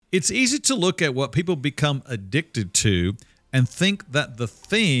It's easy to look at what people become addicted to and think that the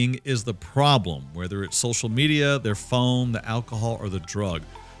thing is the problem, whether it's social media, their phone, the alcohol, or the drug.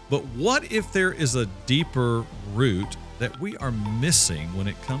 But what if there is a deeper root that we are missing when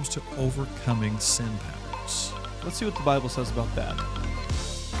it comes to overcoming sin patterns? Let's see what the Bible says about that.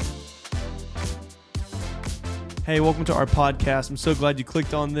 Hey, welcome to our podcast. I'm so glad you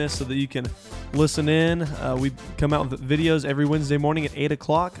clicked on this so that you can listen in. We come out with videos every Wednesday morning at 8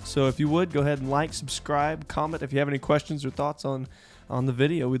 o'clock. So if you would, go ahead and like, subscribe, comment. If you have any questions or thoughts on the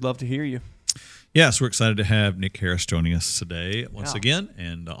video, we'd love to hear you. Yes, we're excited to have Nick Harris joining us today once again,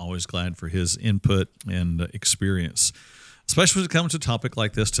 and always glad for his input and experience, especially when it comes to a topic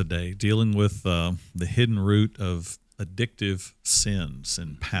like this today, dealing with the hidden root of addictive sins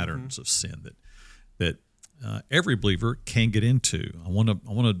and patterns of sin that every believer can get into. I want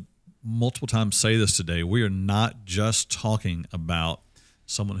to multiple times say this today. We are not just talking about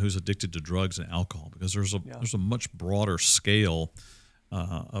someone who's addicted to drugs and alcohol, because there's a much broader scale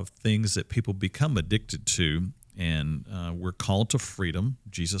of things that people become addicted to, and we're called to freedom.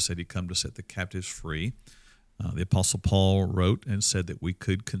 Jesus said he'd come to set the captives free. The Apostle Paul wrote and said that we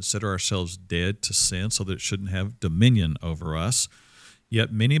could consider ourselves dead to sin so that it shouldn't have dominion over us.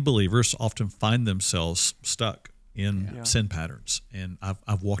 Yet many believers often find themselves stuck in sin patterns, and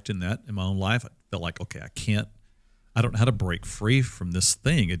I've walked in that in my own life. I felt like, okay, I don't know how to break free from this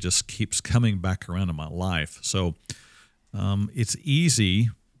thing. It just keeps coming back around in my life. So it's easy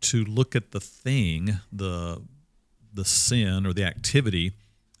to look at the thing, the sin or the activity,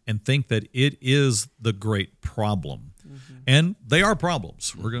 and think that it is the great problem. And they are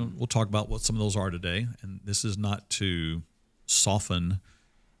problems. We'll talk about what some of those are today, and this is not to soften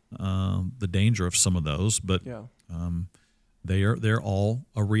the danger of some of those, but they're all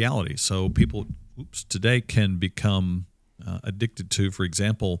a reality. So people today can become addicted to, for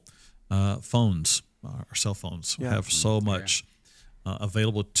example, phones. Our cell phones have so much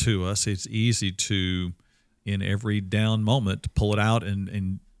available to us. It's easy to, in every down moment, pull it out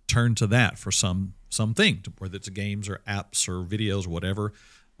and turn to that for something, whether it's games or apps or videos or whatever.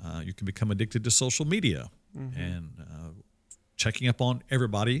 You can become addicted to social media and checking up on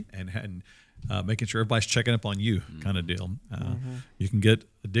everybody and making sure everybody's checking up on you, kind of deal. You can get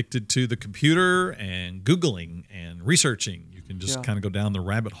addicted to the computer and Googling and researching. You can just kind of go down the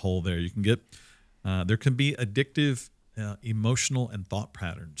rabbit hole there. You can get there can be addictive emotional and thought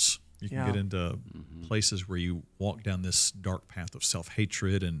patterns. You can get into places where you walk down this dark path of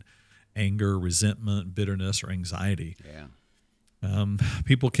self-hatred and anger, resentment, bitterness, or anxiety.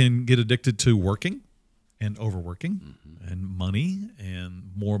 People can get addicted to working and overworking and money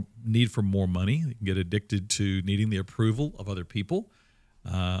and more need for more money. You can get addicted to needing the approval of other people.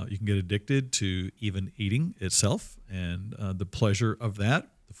 You can get addicted to even eating itself and the pleasure of that,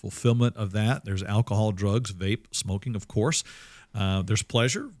 the fulfillment of that. There's alcohol, drugs, vape, smoking, of course. There's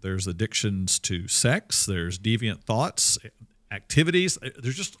pleasure. There's addictions to sex. There's deviant thoughts, activities.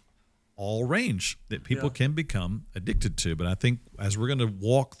 There's just all range that people can become addicted to. But I think as we're going to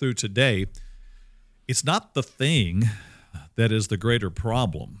walk through today, it's not the thing that is the greater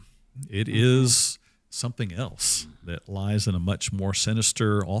problem. It is something else that lies in a much more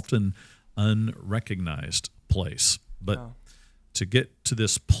sinister, often unrecognized place. But to get to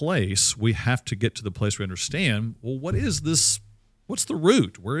this place, we have to get to the place we understand, well, what is this? What's the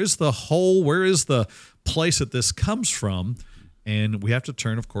root? Where is the hole? Where is the place that this comes from? And we have to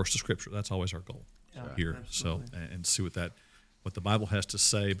turn, of course, to Scripture. That's always our goal here. Absolutely. So, and see what the Bible has to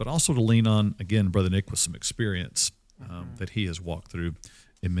say, but also to lean on, again, Brother Nick with some experience that he has walked through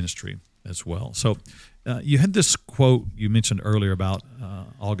in ministry as well. So you had this quote you mentioned earlier about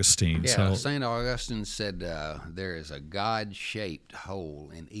Augustine. Yeah, St. Augustine said there is a God-shaped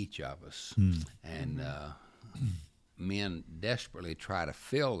hole in each of us, and men desperately try to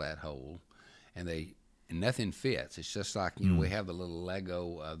fill that hole, and nothing fits. It's just like, we have the little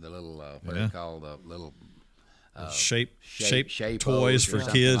Lego, the little, what do you call the little... shape toys for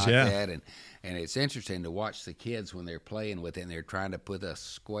kids, like that. And it's interesting to watch the kids when they're playing with it and they're trying to put a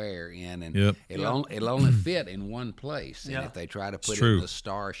square in, and it'll only fit in one place. And if they try to put it in the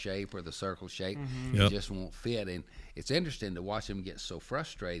star shape or the circle shape, it just won't fit. And it's interesting to watch them get so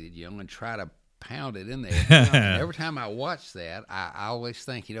frustrated, and try to pound it in there. And every time I watch that, I always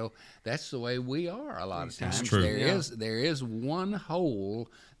think, that's the way we are a lot of times. There is one hole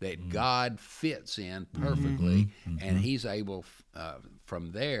that God fits in perfectly, and He's able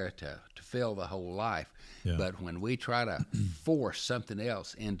from there to fill the whole life. But when we try to force something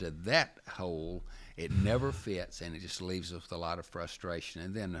else into that hole, it never fits, and it just leaves us with a lot of frustration.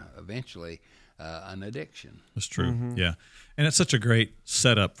 And then eventually an addiction. That's true. Yeah. And it's such a great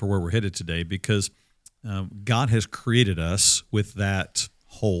setup for where we're headed today, because God has created us with that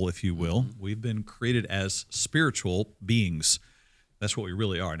whole, if you will. We've been created as spiritual beings. That's what we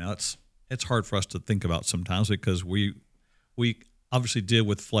really are. Now, it's hard for us to think about sometimes, because we obviously deal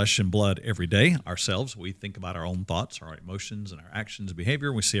with flesh and blood every day ourselves. We think about our own thoughts, our emotions, and our actions and behavior.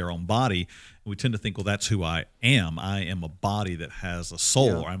 And we see our own body, and we tend to think, well, that's who I am. I am a body that has a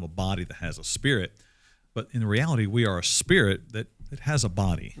soul, or I'm a body that has a spirit. But in reality, we are a spirit that has a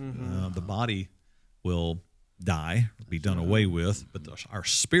body. The body will die, be done away with, but our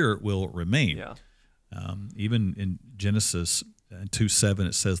spirit will remain. Yeah. Even in Genesis 2:7,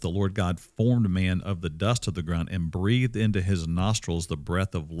 it says, the Lord God formed man of the dust of the ground and breathed into his nostrils the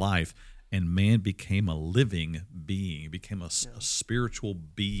breath of life, and man became a living being, became a spiritual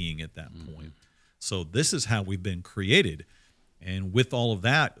being at that point. So this is how we've been created. And with all of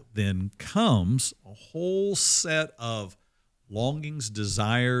that then comes a whole set of longings,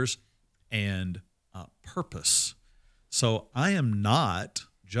 desires, and purpose. So I am not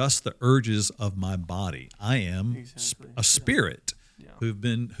just the urges of my body. I am a spirit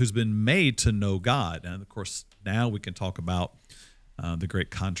who's been made to know God. And of course, now we can talk about the great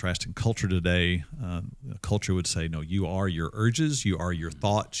contrast in culture today. Culture would say, no, you are your urges, you are your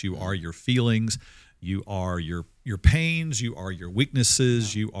thoughts, you are your feelings, you are your pains, you are your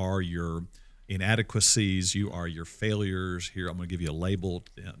weaknesses, you are your inadequacies, you are your failures. Here, I'm going to give you a label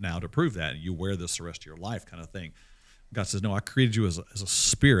now to prove that. You wear this the rest of your life, kind of thing. God says, no, I created you as a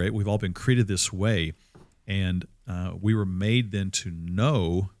spirit. We've all been created this way. And we were made then to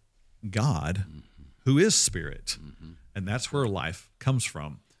know God, who is spirit. And that's where life comes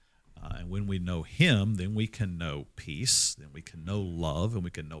from. And when we know him, then we can know peace, then we can know love, and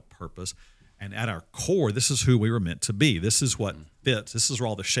we can know purpose. And at our core, this is who we were meant to be. This is what fits. This is where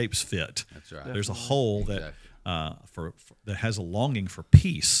all the shapes fit. That's right. There's a hole that that has a longing for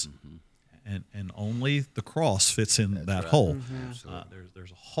peace. And only the cross fits in that hole.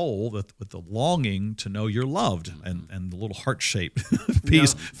 There's a hole with the longing to know you're loved, and the little heart-shaped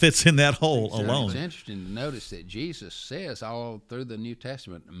piece fits in that hole alone. It's interesting to notice that Jesus says all through the New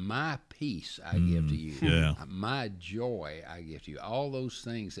Testament, my peace I give to you. My joy I give to you. All those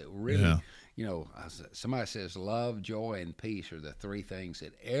things that really, somebody says love, joy, and peace are the three things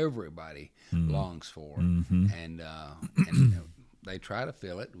that everybody longs for. And they try to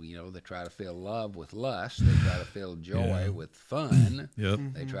fill it. They try to fill love with lust. They try to fill joy with fun.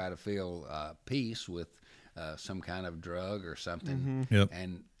 They try to fill peace with some kind of drug or something.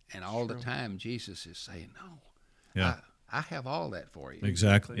 And all the time, Jesus is saying, no, I have all that for you.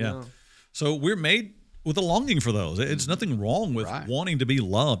 Exactly. Yeah. So we're made with a longing for those. It's nothing wrong with wanting to be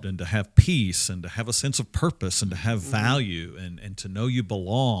loved and to have peace and to have a sense of purpose and to have value and to know you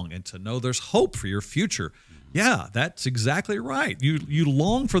belong and to know there's hope for your future. Yeah, that's exactly right. You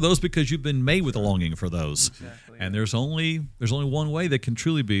long for those because you've been made with a longing for those. Exactly. And there's only one way that can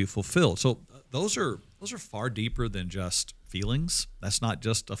truly be fulfilled. So those are far deeper than just feelings. That's not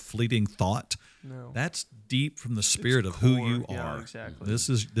just a fleeting thought. No. That's deep from the spirit of who you are. Yeah, exactly. This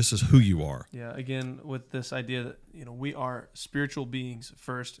is who you are. Yeah, again, with this idea that we are spiritual beings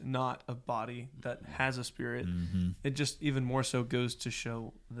first, not a body that has a spirit. It just even more so goes to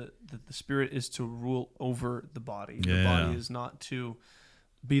show that the spirit is to rule over the body. The body is not to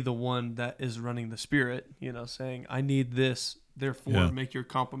be the one that is running the spirit, saying, I need this, therefore make your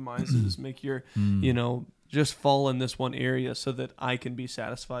compromises, make your, just fall in this one area so that I can be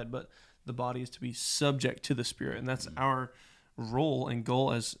satisfied. But the body is to be subject to the spirit, and that's our role and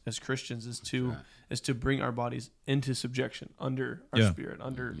goal as Christians is to bring our bodies into subjection under our spirit,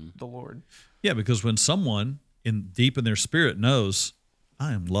 under the Lord. Yeah, because when someone deep in their spirit knows,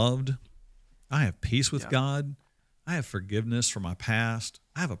 I am loved, I have peace with God, I have forgiveness for my past,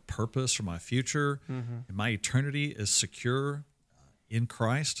 I have a purpose for my future, and my eternity is secure in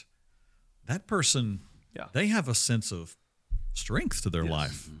Christ, that person, they have a sense of strength to their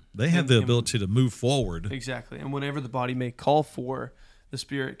life. They have the ability to move forward. Exactly. And whenever the body may call for, the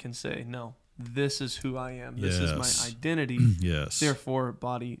spirit can say, no, this is who I am. This is my identity. Therefore,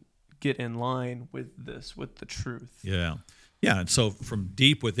 body, get in line with this, with the truth. Yeah. And so from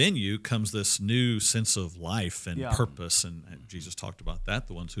deep within you comes this new sense of life and purpose. And Jesus talked about that.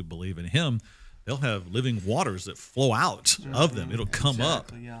 The ones who believe in him, they'll have living waters that flow out of them. It'll come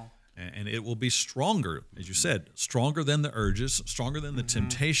up. And it will be stronger, as you said, stronger than the urges, stronger than the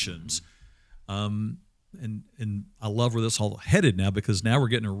temptations. And I love where this all headed now, because now we're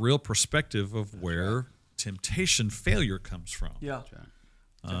getting a real perspective of where temptation failure comes from.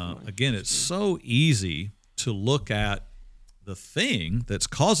 Again, it's so easy to look at the thing that's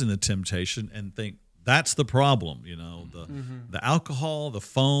causing the temptation and think that's the problem, the alcohol, the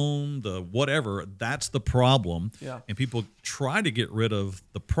phone, the whatever, that's the problem. Yeah. And people try to get rid of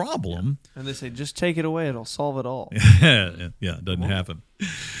the problem. Yeah. And they say, just take it away, it'll solve it all. Yeah, it doesn't happen.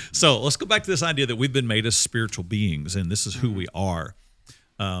 So let's go back to this idea that we've been made as spiritual beings, and this is who we are.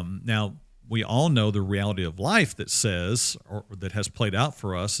 Now, we all know the reality of life that says, or that has played out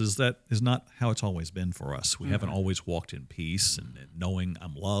for us, is not how it's always been for us. We haven't always walked in peace and knowing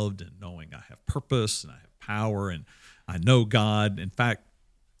I'm loved and knowing I have purpose and I have power and I know God. In fact,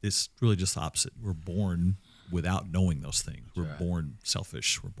 it's really just the opposite. We're born without knowing those things. We're born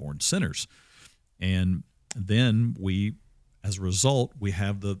selfish. We're born sinners. And then as a result, we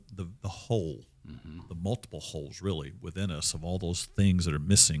have the hole, the multiple holes really within us of all those things that are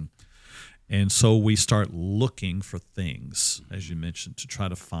missing. And so we start looking for things, as you mentioned, to try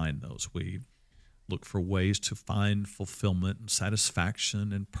to find those. We look for ways to find fulfillment and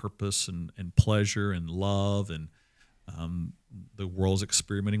satisfaction and purpose and pleasure and love. And the world's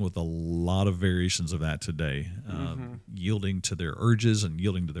experimenting with a lot of variations of that today, yielding to their urges and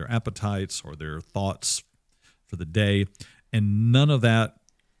yielding to their appetites or their thoughts for the day. And none of that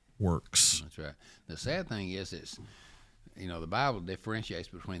works. That's right. The sad thing is the Bible differentiates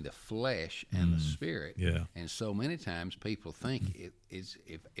between the flesh and the spirit. Yeah. And so many times people think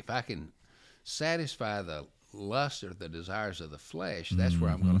if I can satisfy the lust or the desires of the flesh, that's where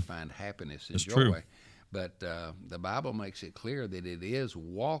I'm going to find happiness and joy. True. But the Bible makes it clear that it is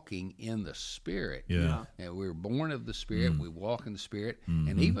walking in the Spirit. Yeah. And we're born of the Spirit. We walk in the Spirit.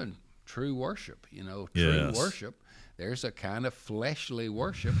 And even true worship, true worship. There's a kind of fleshly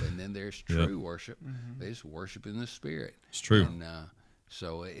worship, and then there's true worship. There's worship in the Spirit. It's true. And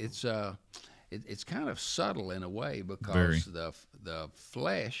so it's kind of subtle in a way because the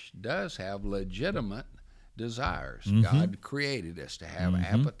flesh does have legitimate desires. God created us to have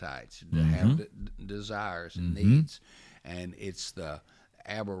appetites, to have desires and needs, and it's the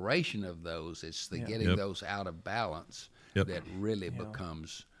aberration of those. It's the getting those out of balance that really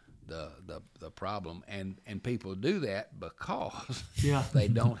becomes the problem, and people do that because they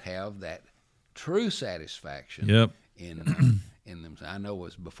don't have that true satisfaction in them. I know it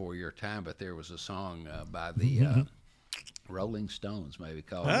was before your time, but there was a song by the Rolling Stones, maybe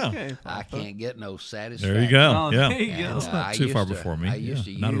called "I Can't Get No Satisfaction." There you go. Oh, yeah, there you go. That's not too far before me. I used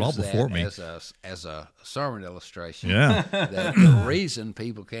to not use at all before me. as a sermon illustration. Yeah, that the reason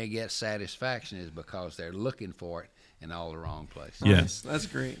people can't get satisfaction is because they're looking for it in all the wrong places. Yes, that's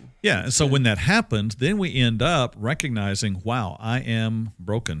great. Yeah, and so when that happens, then we end up recognizing, wow, I am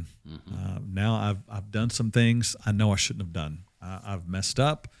broken. Now I've done some things I know I shouldn't have done. I've messed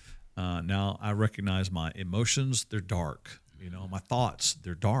up. Now I recognize my emotions, they're dark. My thoughts,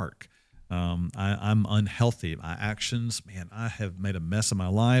 they're dark. I'm unhealthy. My actions, man, I have made a mess of my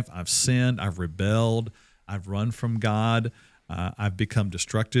life. I've sinned. I've rebelled. I've run from God. I've become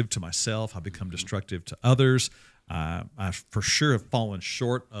destructive to myself. I've become destructive to others. I for sure have fallen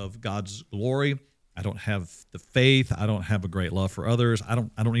short of God's glory. I don't have the faith. I don't have a great love for others. I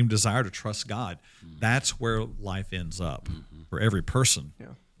don't even desire to trust God. That's where life ends up for every person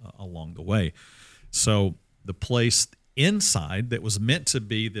along the way. So the place inside that was meant to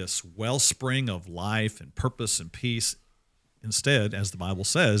be this wellspring of life and purpose and peace, instead, as the Bible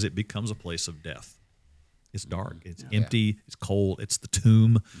says, it becomes a place of death. It's dark. It's empty. It's cold. It's the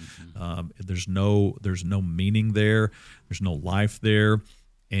tomb. There's no meaning there. There's no life there,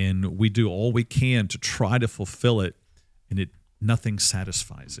 and we do all we can to try to fulfill it, and nothing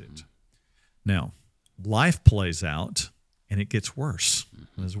satisfies it. Now, life plays out, and it gets worse.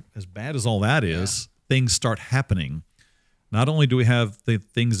 As bad as all that is, things start happening. Not only do we have the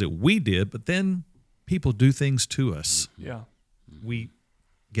things that we did, but then people do things to us. Yeah, we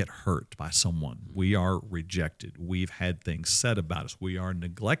get hurt by someone. We are rejected. We've had things said about us. We are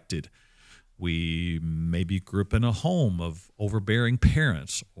neglected. We maybe grew up in a home of overbearing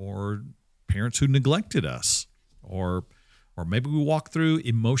parents or parents who neglected us, or maybe we walk through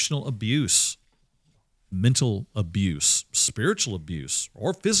emotional abuse, mental abuse, spiritual abuse,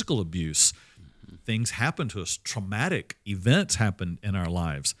 or physical abuse. Things happen to us. Traumatic events happen in our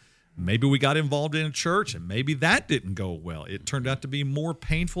lives. Maybe we got involved in a church, and maybe that didn't go well. It turned out to be more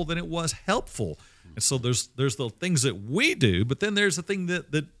painful than it was helpful. And so there's the things that we do, but then there's the thing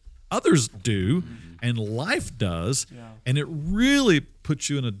that others do and life does, and it really puts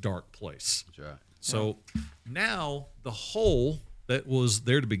you in a dark place. That's right. So now the hole that was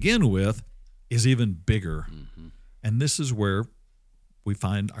there to begin with is even bigger. And this is where we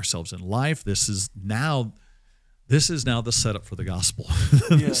find ourselves in life. This is now the setup for the gospel.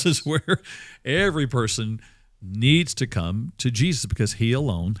 This is where every person needs to come to Jesus because he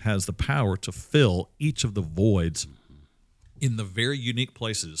alone has the power to fill each of the voids in the very unique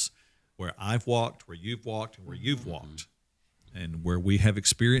places where I've walked, where you've walked, and where you've walked, and where we have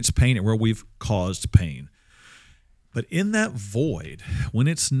experienced pain and where we've caused pain. But in that void, when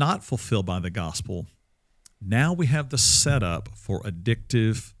it's not fulfilled by the gospel, now we have the setup for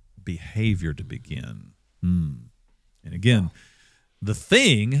addictive behavior to begin. And again, the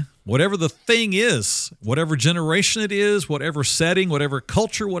thing, whatever the thing is, whatever generation it is, whatever setting, whatever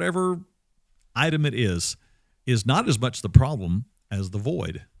culture, whatever item it is not as much the problem as the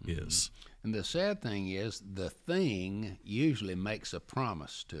void is. And the sad thing is, the thing usually makes a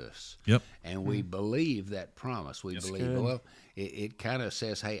promise to us. Yep. And we believe that promise. We believe, good. well, it kind of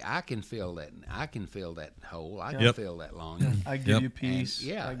says, hey, I can fill that. I can fill that hole. I can fill that longing. I give you peace.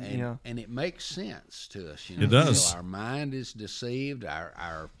 And, and it makes sense to us. It does. Our mind is deceived.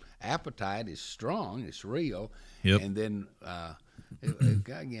 Our appetite is strong. It's real. Yep. And then,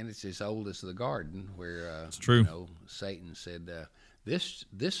 again, it's as old as the garden where it's true. Satan said,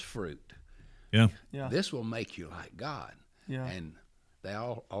 this fruit, this will make you like God. Yeah. And they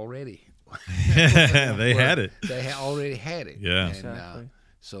already they had it. They already had it. Yeah. And, exactly.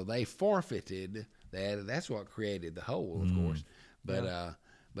 So they forfeited that. That's what created the hole, of course. But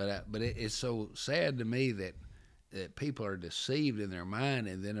it's so sad to me that people are deceived in their mind,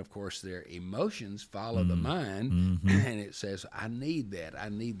 and then of course their emotions follow the mind, and it says, "I need that. I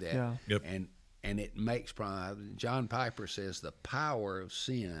need that." Yeah. Yep. And it makes John Piper says the power of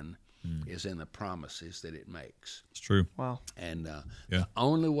sin is in the promises that it makes. It's true. Wow. And the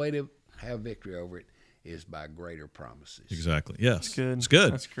only way to have victory over it is by greater promises. Exactly. Yes. That's good. It's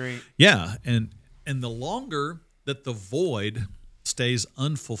good. That's great. Yeah, and the longer that the void stays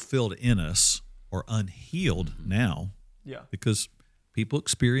unfulfilled in us or unhealed now, because people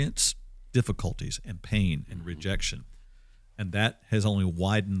experience difficulties and pain and rejection, and that has only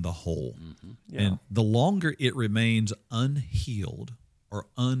widened the hole. And the longer it remains unhealed or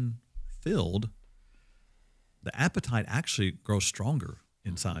unfilled, the appetite actually grows stronger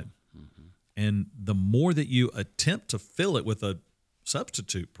inside. And the more that you attempt to fill it with a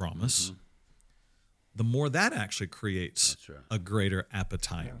substitute promise, the more that actually creates a greater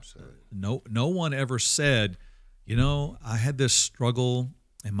appetite. No one ever said, I had this struggle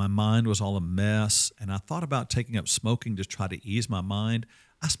and my mind was all a mess, and I thought about taking up smoking to try to ease my mind.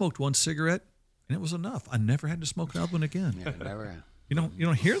 I smoked one cigarette, and it was enough. I never had to smoke another one again. Never. You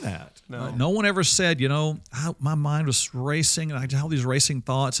don't hear that. No. No one ever said, my mind was racing, and I had all these racing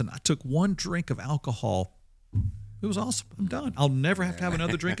thoughts, and I took one drink of alcohol. It was awesome. I'm done. I'll never have to have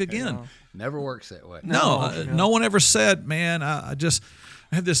another drink again. Never works that way. No one ever said, man, I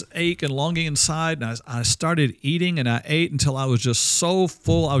had this ache and longing inside, and I started eating, and I ate until I was just so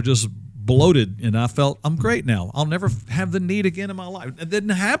full, I was just bloated, and I felt, I'm great now. I'll never have the need again in my life. It didn't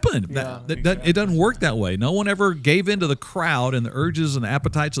happen. It doesn't work that way. No one ever gave in to the crowd and the urges and the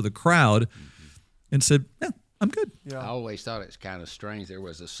appetites of the crowd and said, I'm good. I always thought it's kind of strange. There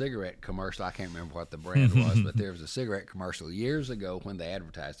was a cigarette commercial. I can't remember what the brand was, but there was a cigarette commercial years ago when they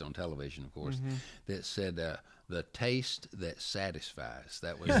advertised on television, of course, that said, the taste that satisfies.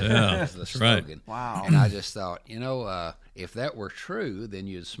 That was the slogan. Right. Wow. And I just thought, if that were true, then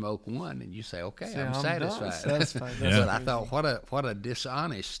you'd smoke one and you say, okay, I'm satisfied. But I thought, what a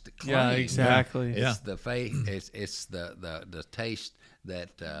dishonest claim. Yeah, exactly. It's the it's the taste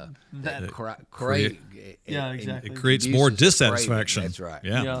that crave. Exactly. It creates more dissatisfaction. That's right.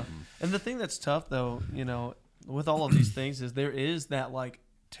 Yeah. And the thing that's tough, though, with all of these things is there is that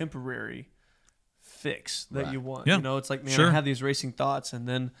temporary fix that you want. It's like, man, I had these racing thoughts, and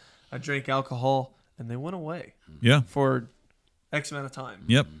then I drank alcohol, and they went away. Yeah. For X amount of time.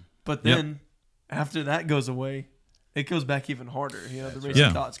 Yep. But then after that goes away, it goes back even harder. The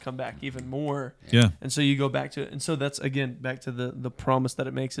racing thoughts come back even more. Yeah. And so you go back to it. And so that's, again, back to the promise that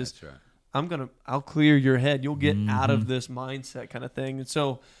it makes is, That's right. I'll clear your head. You'll get out of this mindset kind of thing. And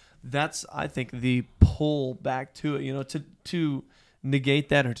so that's, I think, the pull back to it, to negate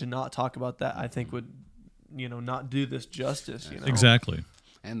that or to not talk about that, I think would, not do this justice. Exactly.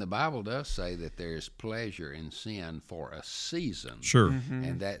 And the Bible does say that there's pleasure in sin for a season. Sure.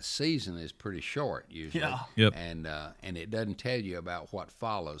 And that season is pretty short usually. Yeah. Yep. And it doesn't tell you about what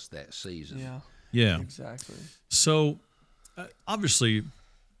follows that season. Yeah. Yeah. Exactly. So, obviously,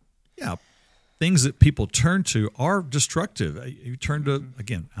 things that people turn to are destructive. You turn to,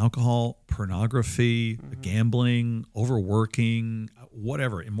 again, alcohol, pornography, gambling, overworking,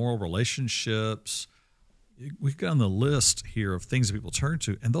 whatever, immoral relationships. We've got on the list here of things that people turn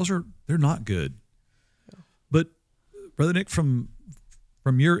to, and they're not good. Yeah. But, Brother Nick, from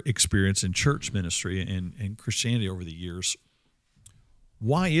from your experience in church ministry and Christianity over the years,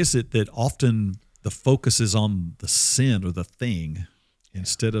 why is it that often the focus is on the sin or the thing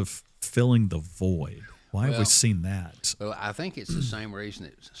instead of filling the void? Why have we seen that? Well, I think it's the same reason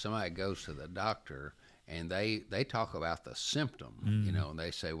that somebody goes to the doctor and they talk about the symptom, and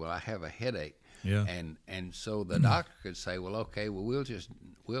they say, well, I have a headache. Yeah. And so the doctor could say, well, okay, well,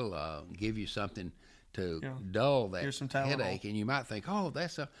 we'll give you something to dull that headache. And you might think, oh,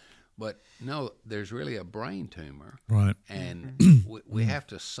 but no, there's really a brain tumor. Right. And we have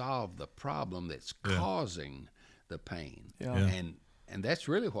to solve the problem that's causing the pain. Yeah. And that's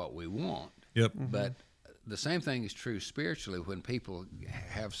really what we want. Yep. But the same thing is true spiritually when people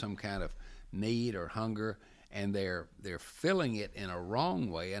have some kind of need or hunger and they're filling it in a wrong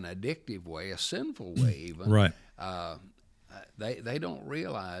way, an addictive way, a sinful way even. Right. They don't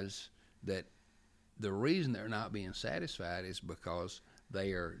realize that the reason they're not being satisfied is because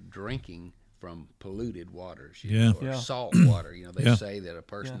they are drinking from polluted waters, or salt water. They say that a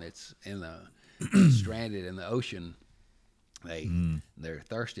person that's stranded in the ocean, they're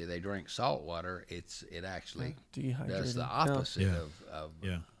thirsty. They drink salt water. It actually does the opposite of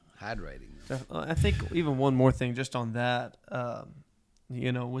hydrating them. I think even one more thing just on that,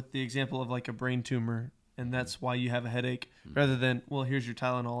 with the example of like a brain tumor, and that's why you have a headache, rather than, well, here's your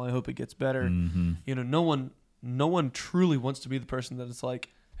Tylenol, I hope it gets better. No one truly wants to be the person that is like,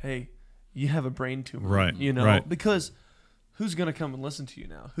 hey, you have a brain tumor, right? Because who's going to come and listen to you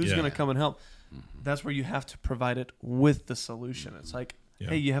now? Who's going to come and help? That's where you have to provide it with the solution. It's like,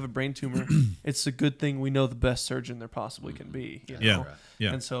 hey, you have a brain tumor. It's a good thing we know the best surgeon there possibly can be. Yeah.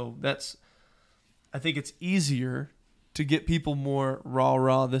 And so I think it's easier to get people more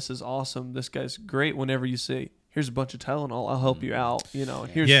raw. This is awesome. This guy's great. Whenever you say, here's a bunch of Tylenol, I'll help you out.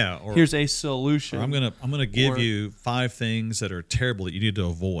 Here's a solution. Or I'm gonna give you 5 things that are terrible that you need to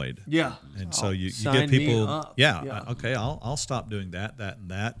avoid. Yeah. And so you get people. Okay, I'll stop doing that,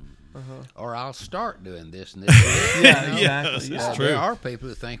 and that. Or I'll start doing this and this. Exactly. That's true. There are people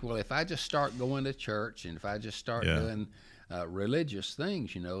who think, well, if I just start going to church and if I just start doing religious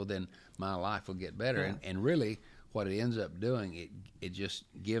things, then my life will get better. Yeah. And really, what it ends up doing, it just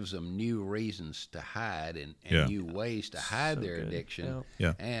gives them new reasons to hide and new ways to hide their addiction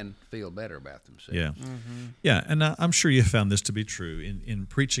and feel better about themselves. Yeah, yeah, and I'm sure you found this to be true in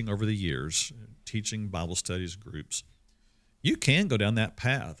preaching over the years, teaching Bible studies groups. You can go down that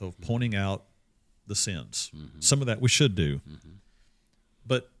path of pointing out the sins. Some of that we should do.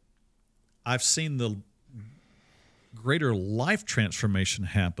 But I've seen the greater life transformation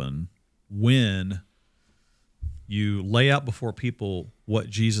happen when you lay out before people what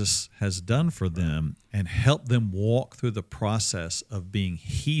Jesus has done for them and help them walk through the process of being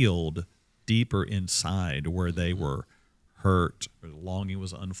healed deeper inside where they were hurt or the longing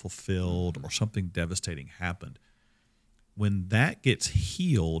was unfulfilled or something devastating happened. When that gets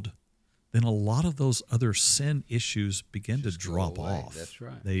healed, then a lot of those other sin issues begin to drop off. That's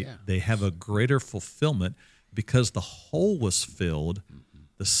right. They have a greater fulfillment because the hole was filled.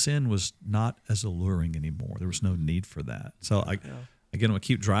 The sin was not as alluring anymore. There was no need for that. So again, I'm going to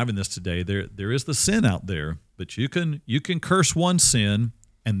keep driving this today. There is the sin out there, but you can curse one sin,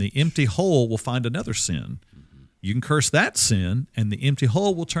 and the empty hole will find another sin. You can curse that sin, and the empty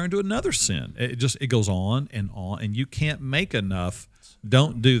hole will turn to another sin. It goes on, and you can't make enough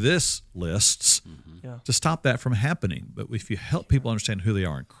 "don't do this" lists to stop that from happening. But if you help people understand who they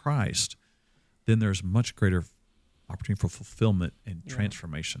are in Christ, then there's much greater opportunity for fulfillment and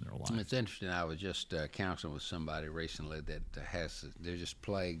transformation in their life. It's interesting. I was just counseling with somebody recently that they're just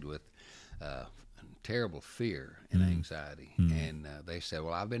plagued with terrible fear and anxiety, and they said,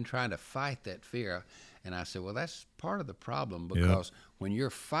 "Well, I've been trying to fight that fear." And I said, well, that's part of the problem because when you're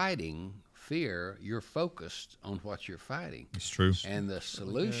fighting fear, you're focused on what you're fighting. It's true. And the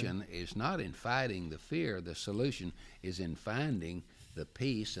solution is not in fighting the fear. The solution is in finding the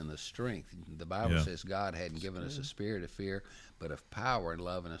peace and the strength. The Bible says God hadn't given us a spirit of fear, but of power and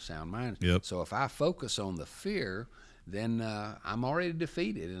love and a sound mind. Yep. So if I focus on the fear, then I'm already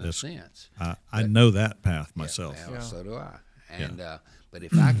defeated in a sense. I know that path myself. So do I. And but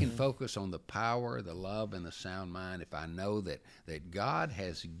if I can focus on the power, the love, and the sound mind, if I know that God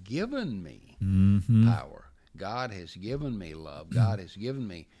has given me power, God has given me love, God has given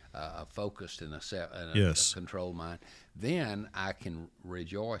me a focused and a controlled mind, then I can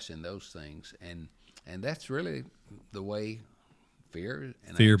rejoice in those things. And that's really the way fear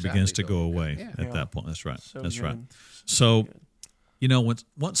begins to go away at that point. That's right. That's good. right. So,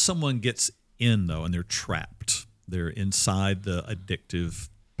 once someone gets in, though, and they're trapped, they're inside the addictive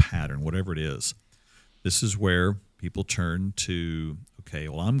pattern, whatever it is. This is where people turn to, okay,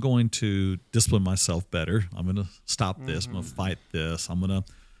 well, I'm going to discipline myself better. I'm going to stop this. I'm going to fight this. I'm going to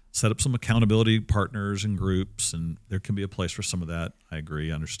set up some accountability partners and groups, and there can be a place for some of that. I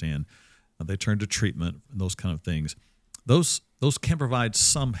agree. I understand. They turn to treatment and those kind of things. Those can provide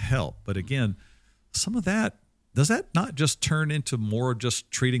some help. But again, some of that, does that not just turn into more just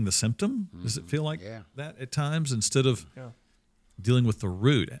treating the symptom? Does it feel like that at times instead of dealing with the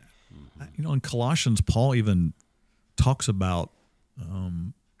root? In Colossians, Paul even talks about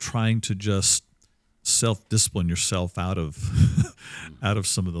trying to just self-discipline yourself out of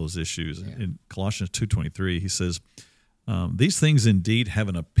some of those issues. In Colossians 2:23, he says, these things indeed have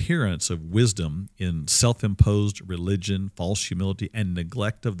an appearance of wisdom in self-imposed religion, false humility, and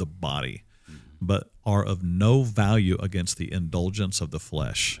neglect of the body, but are of no value against the indulgence of the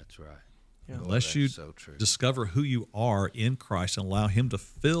flesh. That's right. Unless you discover who you are in Christ and allow him to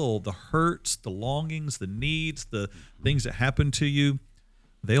fill the hurts, the longings, the needs, the things that happen to you,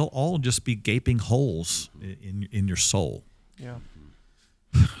 they'll all just be gaping holes in your soul. Yeah.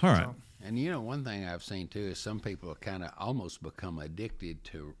 All right. And one thing I've seen too is some people kind of almost become addicted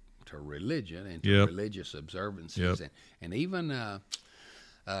to religion and to religious observances, and even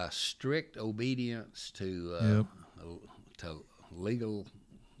strict obedience to legal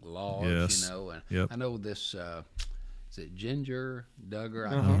laws. And I know this. Is it Ginger Duggar?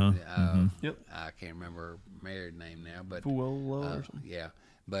 I can't remember her married name now, but or something. Yeah.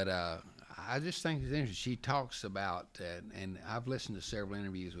 But I just think it's interesting. She talks about, and I've listened to several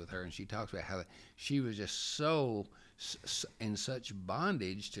interviews with her, and she talks about how she was just so in such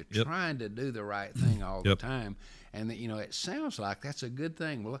bondage to trying to do the right thing all the time, and that it sounds like that's a good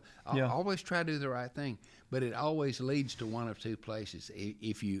thing. Well, I'll always try to do the right thing, but it always leads to one of two places.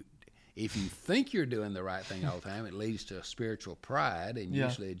 If you think you're doing the right thing all the time, it leads to a spiritual pride and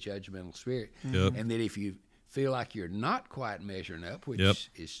usually a judgmental spirit. And then if you feel like you're not quite measuring up, which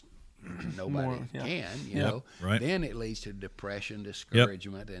is nobody can, then it leads to depression,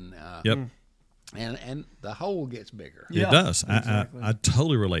 discouragement, and the hole gets bigger. It does. Exactly. I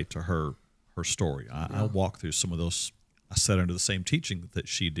totally relate to her story. I walked through some of those. I sat under the same teaching that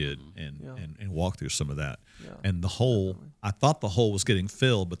she did and walked through some of that. Yeah. And the hole, I thought the hole was getting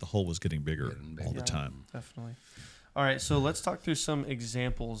filled, but the hole was getting bigger all the time. Definitely. All right, so let's talk through some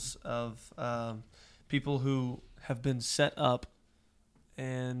examples of people who have been set up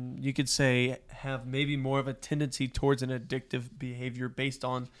and you could say have maybe more of a tendency towards an addictive behavior based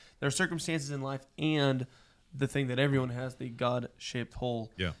on their circumstances in life and the thing that everyone has, the God-shaped hole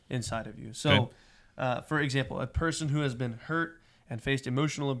inside of you. So, for example, a person who has been hurt and faced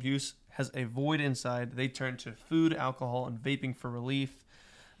emotional abuse has a void inside. They turn to food, alcohol, and vaping for relief.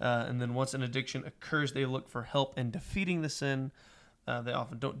 And then once an addiction occurs, they look for help in defeating the sin. They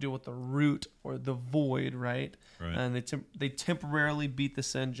often don't deal with the root or the void, right? And they temporarily beat the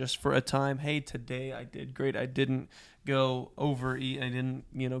sin just for a time. Hey, today I did great. I didn't go overeat. I didn't,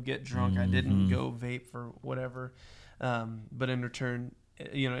 get drunk. I didn't go vape for whatever. But in return,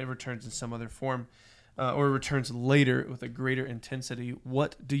 it returns in some other form, or returns later with a greater intensity.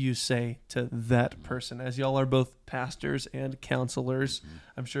 What do you say to that person? As y'all are both pastors and counselors,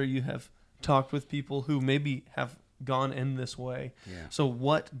 I'm sure you have talked with people who maybe have gone in this way. Yeah. So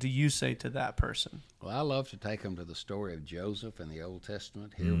what do you say to that person? Well, I love to take them to the story of Joseph in the Old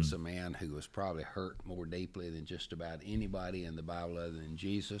Testament. Here was a man who was probably hurt more deeply than just about anybody in the Bible other than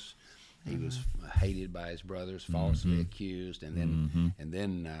Jesus. He was hated by his brothers, falsely accused, and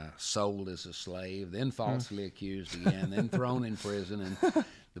then sold as a slave, then falsely accused again, then thrown in prison. And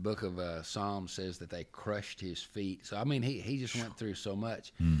the book of Psalms says that they crushed his feet. So, I mean, he just went through so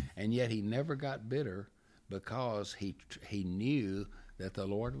much, and yet he never got bitter because he knew that the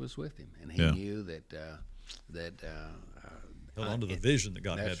Lord was with him, and he knew that held on to the vision that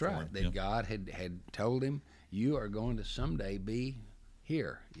God had for him. That's right, that God had told him, you are going to someday be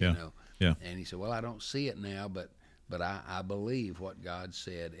here, you know. Yeah. And he said, well, I don't see it now, but I believe what God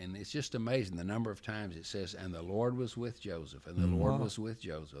said. And it's just amazing the number of times it says, and the Lord was with Joseph, and the Lord was with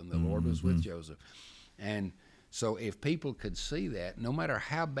Joseph, and the Lord was with Joseph. And so if people could see that, no matter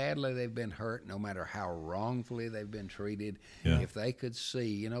how badly they've been hurt, no matter how wrongfully they've been treated, if they could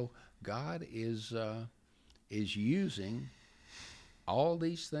see, God is using all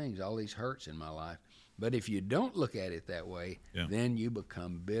these things, all these hurts in my life. But if you don't look at it that way, then you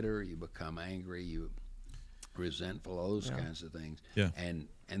become bitter, you become angry, you resentful, all those kinds of things. Yeah. And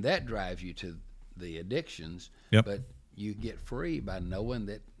that drives you to the addictions. Yep. But you get free by knowing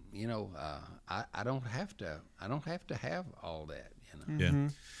that, I don't have to have all that.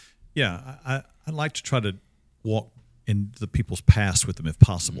 I like to try to walk in the people's past with them if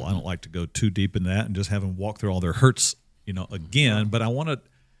possible. I don't like to go too deep in that and just have them walk through all their hurts, again. But I want to,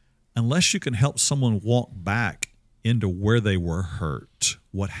 unless you can help someone walk back into where they were hurt,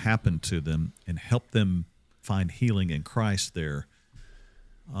 what happened to them, and help them find healing in Christ there,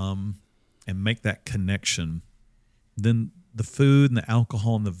 and make that connection, then the food and the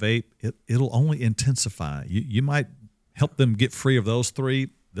alcohol and the vape, it'll only intensify. You might help them get free of those three,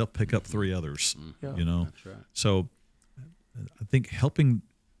 they'll pick up three others, That's right. So I think helping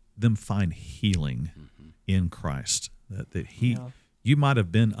them find healing in Christ, that you might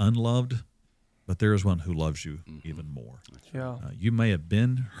have been unloved, but there is one who loves you even more. You may have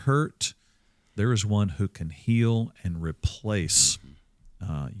been hurt. There is one who can heal and replace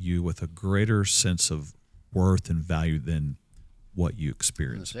you with a greater sense of worth and value than what you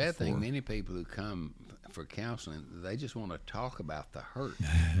experienced. And the sad before. thing, many people who come for counseling, they just want to talk about the hurt.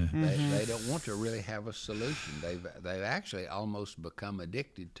 They don't want to really have a solution. They've actually almost become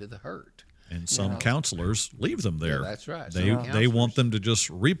addicted to the hurt. And some counselors leave them there. Yeah, that's right. They want them to just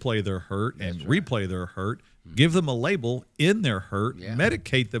replay their hurt and replay their hurt, give them a label in their hurt,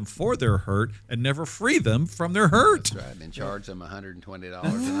 medicate them for their hurt, and never free them from their hurt. That's right. And charge them $120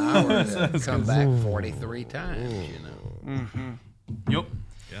 an hour to come back 43 times, Yep.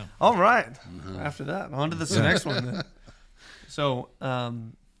 Yeah. All right. After that, on to this next one then. So,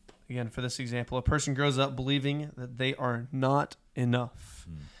 again, for this example, a person grows up believing that they are not enough.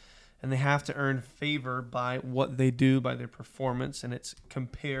 And they have to earn favor by what they do, by their performance, and it's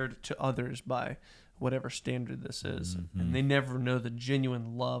compared to others by whatever standard this is. And they never know the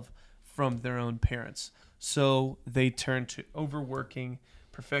genuine love from their own parents. So they turn to overworking,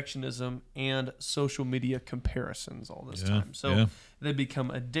 perfectionism, and social media comparisons all this time. So they become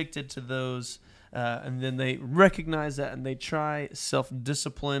addicted to those, and then they recognize that, and they try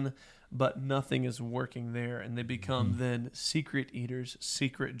self-discipline, but nothing is working there, and they become then secret eaters,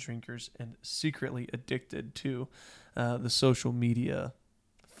 secret drinkers, and secretly addicted to the social media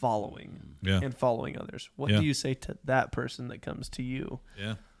following and following others. What do you say to that person that comes to you?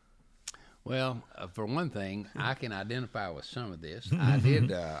 Yeah. Well, for one thing, I can identify with some of this. I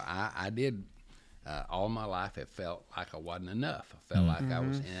did. All my life, it felt like I wasn't enough. I felt like I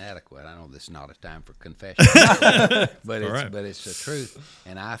was inadequate. I know this is not a time for confession, but it's the truth.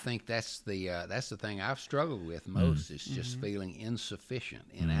 And I think that's the thing I've struggled with most is just feeling insufficient,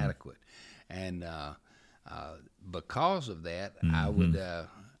 inadequate, and because of that, I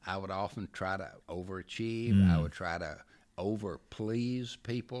would often try to overachieve. I would try to over please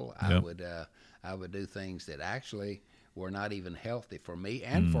people. I would do things that actually were not even healthy for me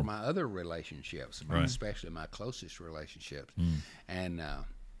and for my other relationships, especially my closest relationships. And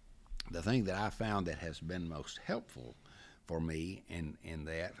the thing that I found that has been most helpful for me in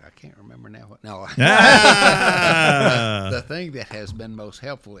that, I can't remember now what. No, the thing that has been most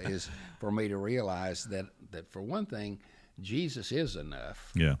helpful is for me to realize that for one thing, Jesus is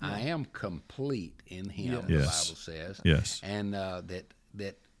enough. Yeah. I am complete in Him. The Bible says. Yes. And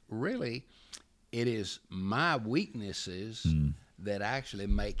that really, it is my weaknesses that actually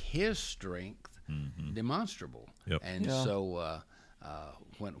make His strength demonstrable. Yep. And so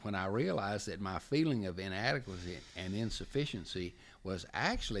when I realized that my feeling of inadequacy and insufficiency was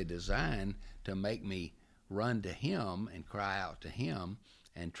actually designed to make me run to Him and cry out to Him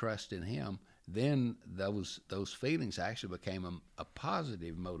and trust in Him, then those feelings actually became a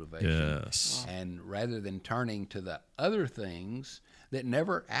positive motivation. Yes. And rather than turning to the other things that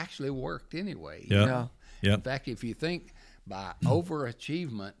never actually worked anyway. In fact, if you think by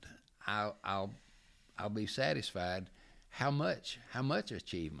overachievement, I'll be satisfied. How much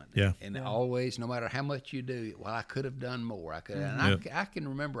achievement? And always, no matter how much you do, well, I could have done more. I could, and I can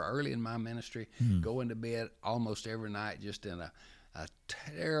remember early in my ministry going to bed almost every night just in a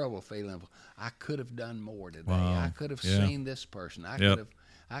terrible feeling of I could have done more today. Wow. I could have seen this person. I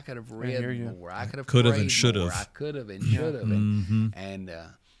could have read more. I could have could have prayed and should more. have. I could have and should have.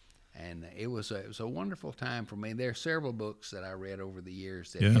 And it was a wonderful time for me. There are several books that I read over the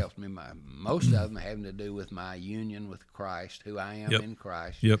years that helped me. Most of them having to do with my union with Christ, who I am in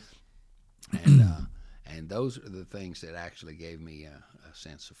Christ. And those are the things that actually gave me a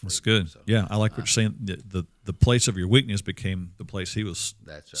sense of freedom. That's good. So, I like what you're saying. The place of your weakness became the place He was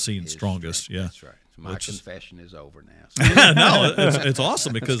seen strongest. Strength. That's right. So my confession is over now. So. No, it's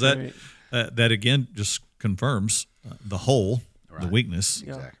awesome because that again just confirms the whole, the weakness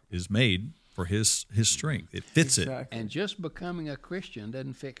is made for His strength. It fits it. And just becoming a Christian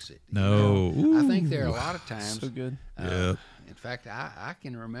doesn't fix it. No. I think there are a lot of times. So good. In fact, I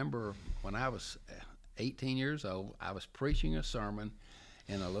can remember when I was 18 years old, I was preaching a sermon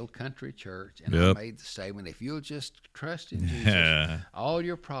in a little country church, and I made the statement, if you'll just trust in Jesus, all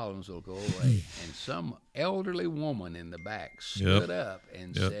your problems will go away. And some elderly woman in the back stood up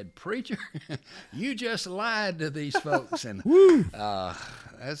and said, "Preacher, you just lied to these folks." And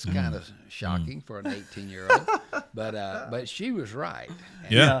that's kind of shocking for an 18-year-old. But she was right.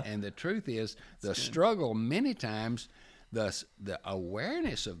 And the truth is, the struggle many times, the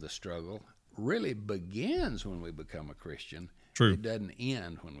awareness of the struggle really begins when we become a Christian. True. It doesn't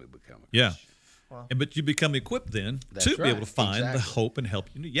end when we become a Christian. Wow. But you become equipped then to be able to find the hope and help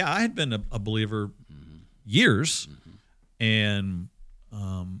you need. Yeah, I had been a believer years and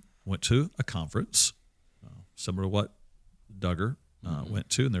went to a conference, similar to what Duggar went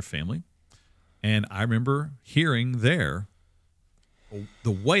to and their family. And I remember hearing there,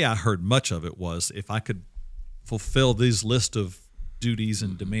 the way I heard much of it was, if I could fulfill these list of duties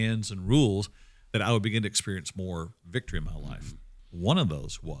and demands and rules, that I would begin to experience more victory in my life. One of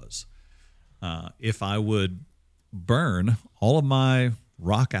those was if I would burn all of my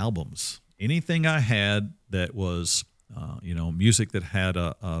rock albums, anything I had that was music that had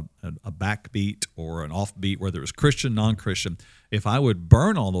a backbeat or an offbeat, whether it was Christian, non-Christian, if I would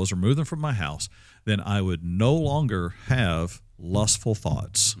burn all those, remove them from my house, then I would no longer have lustful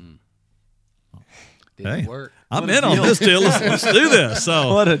thoughts. Didn't work. I'm in on this deal. Let's do this.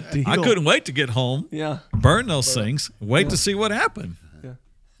 So what a deal. I couldn't wait to get home, burn those things, wait to see what happened.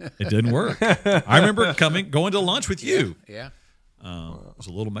 It didn't work. I remember going to lunch with you. Yeah. It was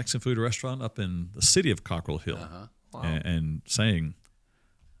a little Mexican food restaurant up in the city of Cockrell Hill, Wow. and saying,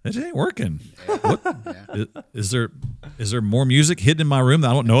 "It ain't working. Is there more music hidden in my room that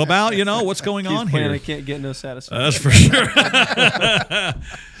I don't know about? What's going on here? I can't get no satisfaction." That's for sure.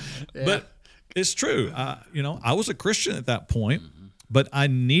 But it's true. I was a Christian at that point, but I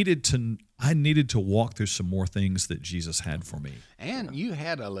needed to walk through some more things that Jesus had for me. And you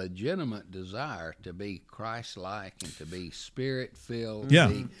had a legitimate desire to be Christ-like and to be Spirit-filled.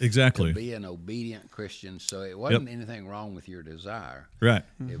 Yeah, exactly. To be an obedient Christian. So it wasn't anything wrong with your desire. Right.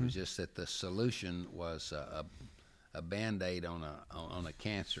 It was just that the solution was a Band-Aid on a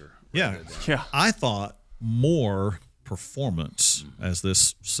cancer. Yeah. I thought more performance, as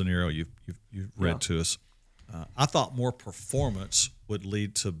this scenario you've read to us. I thought more performance would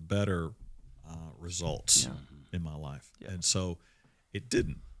lead to better results in my life. And so it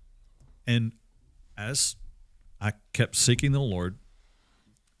didn't. And as I kept seeking the Lord,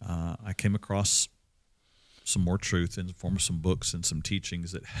 I came across some more truth in the form of some books and some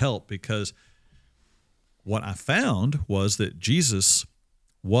teachings that helped, because what I found was that Jesus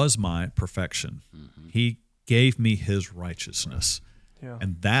was my perfection. He gave me his righteousness.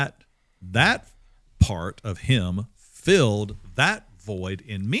 And that part of him filled that void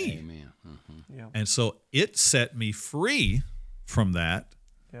in me. Amen. And so it set me free from that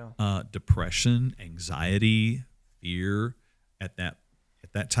depression, anxiety, fear at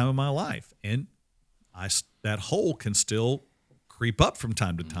that time of my life. And that hole can still creep up from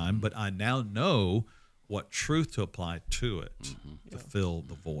time to time, but I now know what truth to apply to it to fill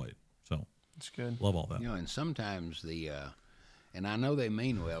the void. So it's good. Love all that. And sometimes and I know they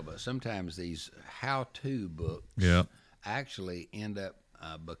mean well, but sometimes these how-to books actually end up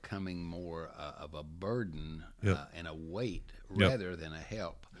becoming more of a burden and a weight rather than a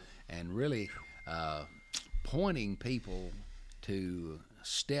help, and really pointing people to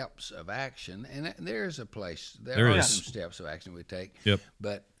steps of action. And there's a place, there are some steps of action we take,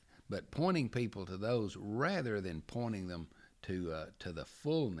 but pointing people to those rather than pointing them to the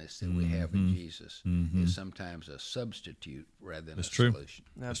fullness that we have in Jesus is sometimes a substitute rather than a solution.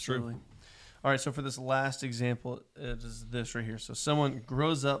 Absolutely. All right, so for this last example, it is this right here. So someone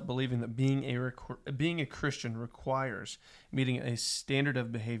grows up believing that being a Christian requires meeting a standard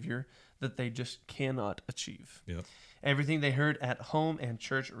of behavior that they just cannot achieve. Everything they heard at home and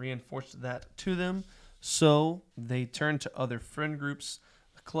church reinforced that to them, so they turn to other friend groups,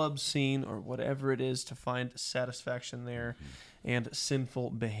 club scene, or whatever it is to find satisfaction there and sinful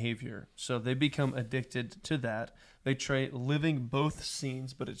behavior. So they become addicted to that. They try living both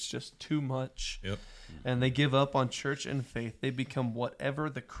scenes, but it's just too much. And they give up on church and faith. They become whatever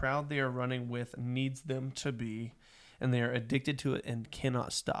the crowd they are running with needs them to be, and they are addicted to it and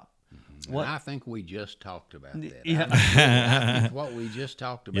cannot stop. I think we just talked about that. Yeah. I think what we just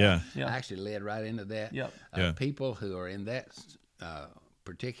talked about actually led right into that. People who are in that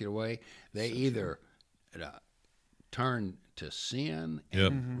particular way, they either turn to sin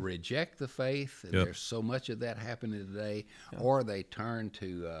and reject the faith, and there's so much of that happening today, or they turn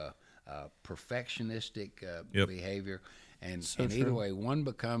to perfectionistic behavior, and either way, one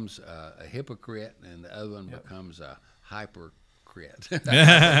becomes a hypocrite and the other one becomes a hyper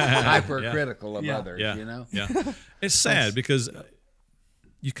hypercritical of others. You know, it's sad because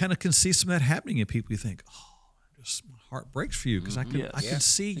you kind of can see some of that happening in people. You think, oh, just my heart breaks for you because I can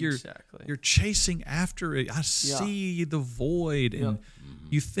see you're chasing after it. I see the void, and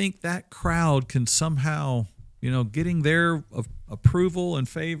you think that crowd can somehow, getting their approval and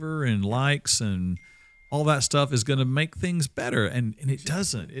favor and likes and all that stuff is going to make things better, and it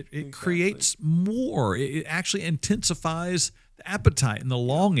doesn't. It creates more. It actually intensifies the appetite and the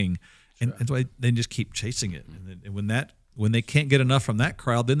longing, and so they just keep chasing it. And when they can't get enough from that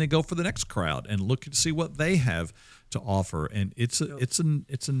crowd, then they go for the next crowd and look to see what they have to offer, and it's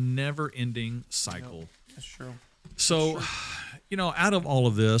a never-ending cycle. That's true. So, out of all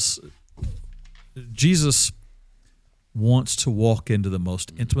of this, Jesus wants to walk into the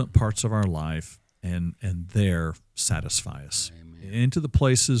most intimate parts of our life and there satisfy us. Amen. Into the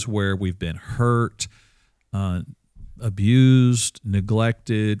places where we've been hurt, abused,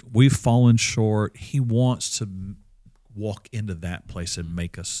 neglected, we've fallen short. He wants to walk into that place and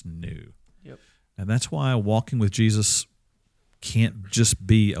make us new. Yep. And that's why walking with Jesus can't just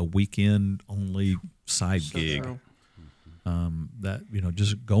be a weekend-only side gig. That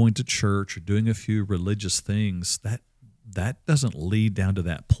just going to church or doing a few religious things, that doesn't lead down to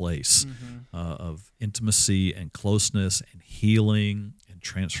that place of intimacy and closeness and healing and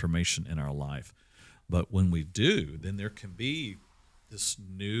transformation in our life. But when we do, then there can be this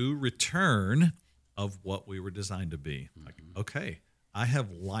new return of what we were designed to be. Like, okay, I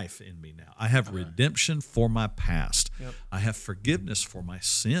have life in me now. I have redemption for my past. Yep. I have forgiveness for my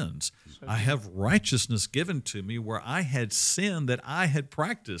sins. I have righteousness given to me where I had sin that I had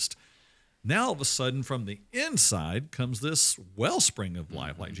practiced. Now, all of a sudden, from the inside comes this wellspring of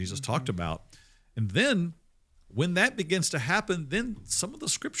life, like Jesus talked about. And then when that begins to happen, then some of the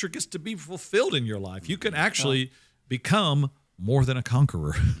scripture gets to be fulfilled in your life. You can actually become more than a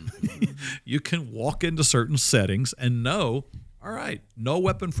conqueror. You can walk into certain settings and know, all right, no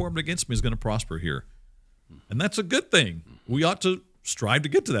weapon formed against me is going to prosper here. And that's a good thing. We ought to strive to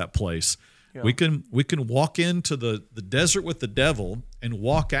get to that place. Yeah. We can walk into the desert with the devil and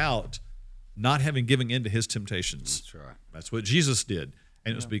walk out not having given in to his temptations. That's right. That's what Jesus did.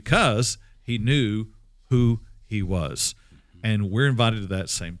 And it was because he knew who he was. And we're invited to that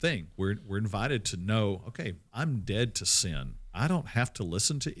same thing. We're invited to know, okay, I'm dead to sin. I don't have to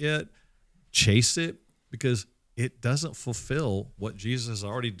listen to it, chase it, because it doesn't fulfill what Jesus has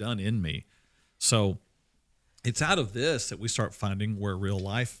already done in me. So it's out of this that we start finding where real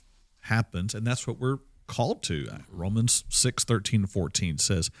life happens, and that's what we're called to. Romans 6:13-14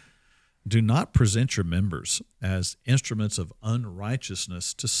 says, "Do not present your members as instruments of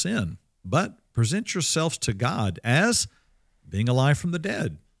unrighteousness to sin, but present yourselves to God as being alive from the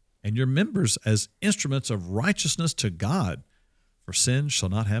dead, and your members as instruments of righteousness to God. For sin shall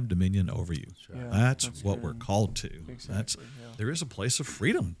not have dominion over you." That's what we're called to. Exactly, there is a place of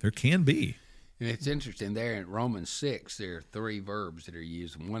freedom. There can be. And it's interesting there in Romans 6, there are 3 verbs that are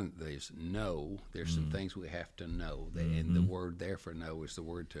used. One is know. There's some things we have to know. And the word there for know is the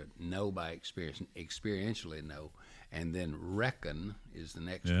word to know by experience, experientially know. And then reckon is the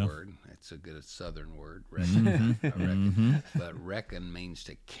next word. That's a good Southern word, reckon. Reckon. But reckon means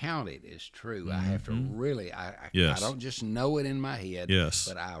to count it as true. I have to really, I don't just know it in my head,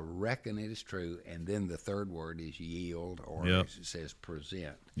 but I reckon it is true. And then the third word is yield, or as it says,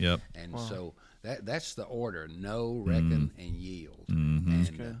 present. And so that's the order: know, reckon, and yield. And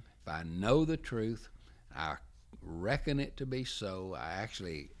if I know the truth, I reckon it to be so. I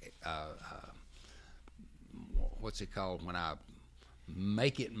actually... what's it called when I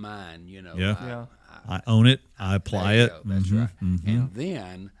make it mine? I own it. I apply it. That's right.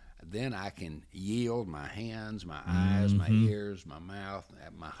 And then I can yield my hands, my eyes, my ears, my mouth,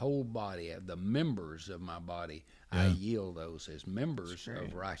 my whole body, the members of my body. I yield those as members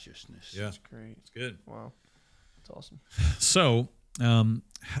of righteousness. Yeah, that's great. It's good. Wow, that's awesome. So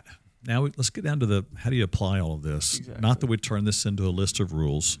now let's get down to how do you apply all of this? Exactly. Not that we turn this into a list of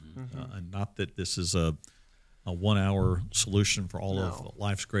rules, and not that this is a 1-hour solution for all of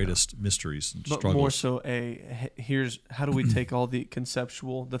life's greatest mysteries and struggles. But more so here's how do we take all the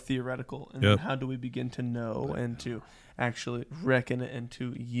conceptual, the theoretical, and then how do we begin to know and to actually reckon it and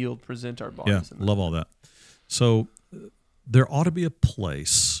to yield, present our bodies. Yeah, love all that. So there ought to be a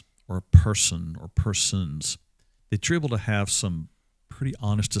place or a person or persons that you're able to have some pretty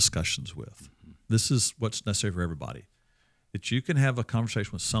honest discussions with. This is what's necessary for everybody. That you can have a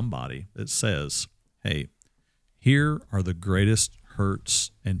conversation with somebody that says, hey, here are the greatest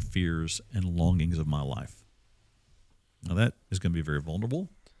hurts and fears and longings of my life. Now that is going to be very vulnerable.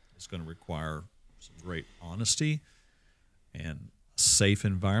 It's going to require some great honesty. and a safe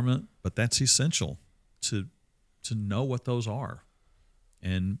environment, but that's essential to know what those are.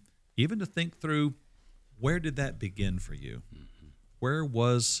 And even to think through, where did that begin for you? Mm-hmm. Where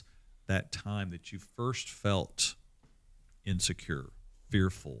was that time that you first felt insecure,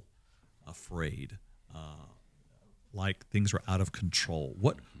 fearful, afraid, like things were out of control?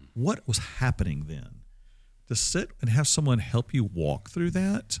 What was happening then? To sit and have someone help you walk through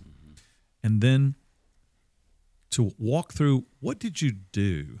that, and then to walk through, what did you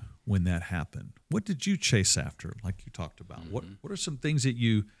do when that happened? What did you chase after, like you talked about? What are some things that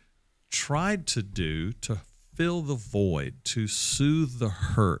you tried to do to fill the void, to soothe the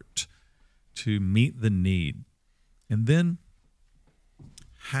hurt, to meet the need? And then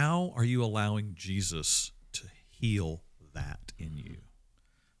how are you allowing Jesus to heal that in you?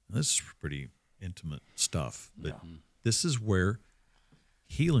 Now, this is pretty intimate stuff, but this is where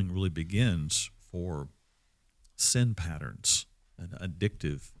healing really begins for sin patterns and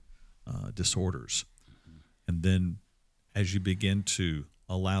addictive disorders. And then as you begin to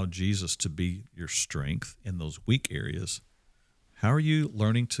allow Jesus to be your strength in those weak areas, how are you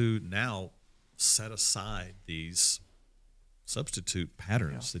learning to now set aside these substitute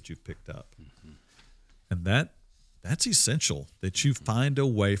patterns that you've picked up? And that's essential, that you find a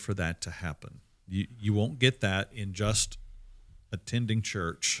way for that to happen. You won't get that in just attending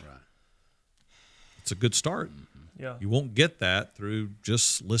church. Right. It's a good start. Yeah. You won't get that through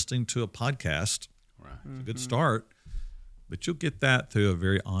just listening to a podcast. Right. It's a good start, but you'll get that through a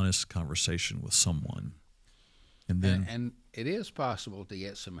very honest conversation with someone. And then and it is possible to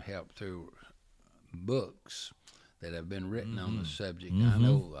get some help through books that have been written on the subject. I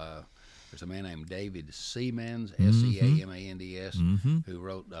know there's a man named David Seamands, Seamands, who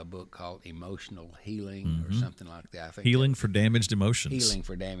wrote a book called Emotional Healing or something like that. I think Healing for Damaged Emotions. Healing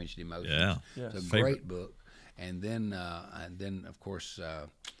for Damaged Emotions. Yeah. It's a great book. And then of course,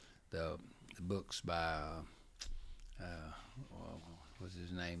 the books by what's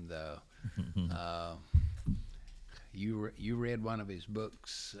his name? You read one of his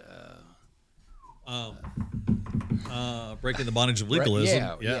books. Breaking the Bondage of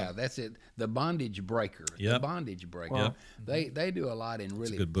Legalism. Yeah, that's it. The Bondage Breaker. Yep. The Bondage Breaker. Wow. They do a lot in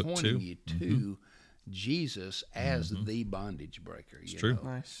really pointing you to Jesus as the bondage breaker. It's true. Know?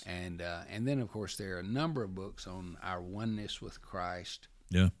 Nice. And then of course there are a number of books on our oneness with Christ.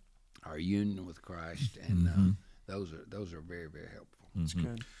 Yeah. Our union with Christ, and those are very, very helpful. That's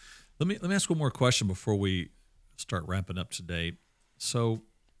good. Let me ask one more question before we start wrapping up today. So,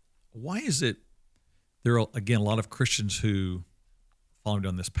 why is it there are, again, a lot of Christians who following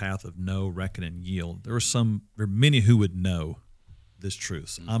down this path of know, reckon, and yield? There are many who would know this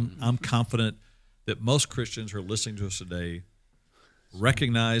truth. I'm confident that most Christians who are listening to us today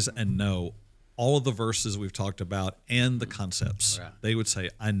recognize and know all of the verses we've talked about and the concepts. Right. They would say,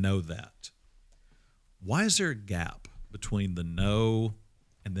 I know that. Why is there a gap between the know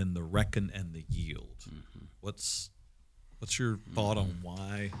and then the reckon and the yield? What's your thought on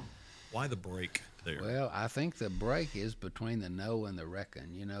why the break there? Well, I think the break is between the know and the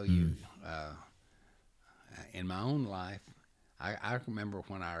reckon. You know, in my own life, I remember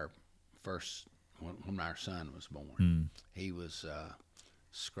when when our son was born. He was a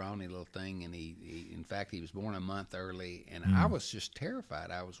scrawny little thing, and he in fact, he was born a month early, and I was just terrified.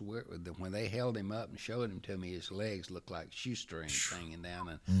 I was when they held him up and showed him to me, his legs looked like shoestrings hanging down,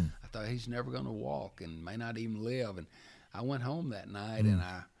 and I thought he's never going to walk and may not even live. And I went home that night, and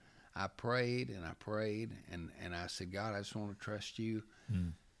I prayed and I prayed, and I said, God, I just want to trust you.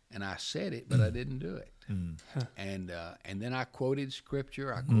 And I said it, but I didn't do it. And then I quoted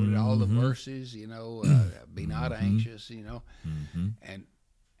scripture. I quoted all the verses, you know, be not anxious, you know.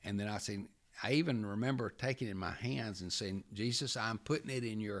 And then I even remember taking it in my hands and saying, Jesus, I'm putting it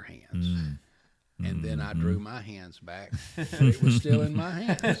in your hands. And then I drew my hands back, but it was still in my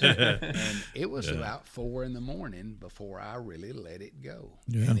hands. And it was about 4 a.m. before I really let it go.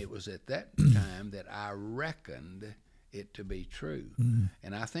 Yeah. And it was at that time that I reckoned it to be true.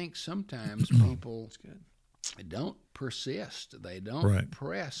 And I think sometimes people don't persist. They don't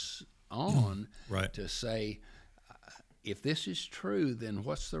press on to say, if this is true, then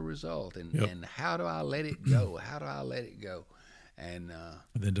what's the result? And how do I let it go? How do I let it go? And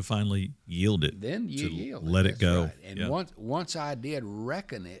then to finally yield it. Then you yield. Let it go. Right. And once I did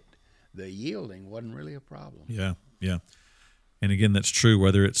reckon it, the yielding wasn't really a problem. Yeah, yeah. And again, that's true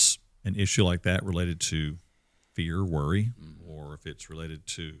whether it's an issue like that related to fear, worry, or if it's related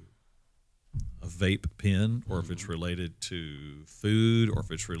to a vape pen, or if it's related to food, or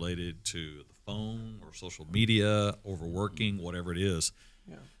if it's related to the phone or social media, overworking, whatever it is.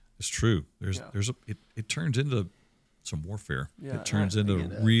 Yeah. It's true. It turns into some warfare. Yeah, it turns into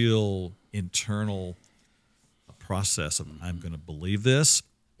a real internal process of I'm going to believe this.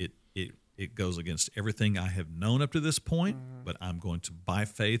 It goes against everything I have known up to this point, but I'm going to, by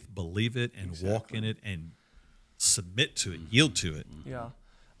faith, believe it and walk in it and submit to it, yield to it. Yeah,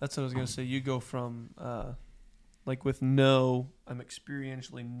 that's what I was going to say. You go from, like with no, I'm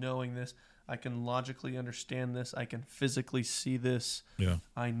experientially knowing this. I can logically understand this. I can physically see this. Yeah.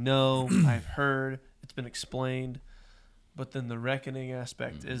 I know, I've heard, it's been explained. But then the reckoning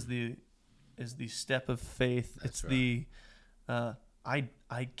aspect is the step of faith. It's the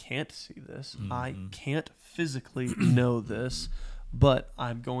I can't see this. I can't physically know this, but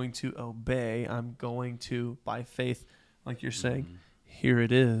I'm going to obey. I'm going to, by faith, like you're saying, here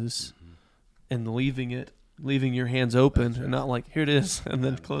it is, and leaving your hands open, and not like here it is, and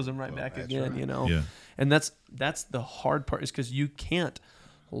then close them right back again. You know, and that's the hard part, is because you can't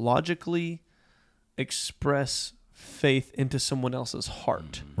logically express faith into someone else's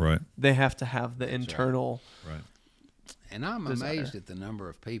heart. Right. They have to have the internal. Right. And I'm amazed at the number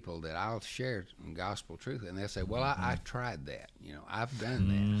of people that I'll share gospel truth, and they'll say, well, I tried that. You know, I've done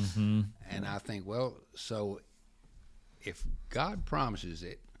that. And I think, well, so if God promises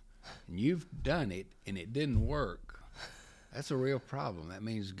it, and you've done it, and it didn't work, that's a real problem. That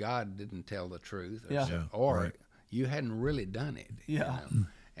means God didn't tell the truth, or you hadn't really done it. Yeah. You know?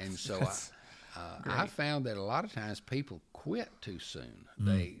 And so I found that a lot of times people quit too soon.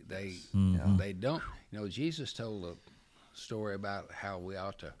 They don't. You know, Jesus told a story about how we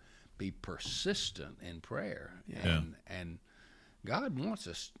ought to be persistent in prayer, and God wants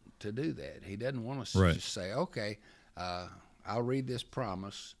us to do that. He doesn't want us to just say, "Okay, I'll read this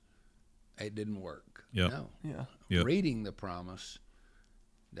promise." It didn't work. Yep. No. Yeah. Yep. Reading the promise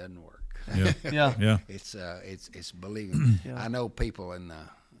doesn't work. Yeah. It's believing. Yeah. I know people in the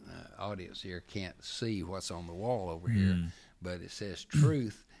audience here can't see what's on the wall over here, but it says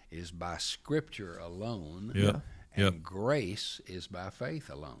truth is by Scripture alone, and grace is by faith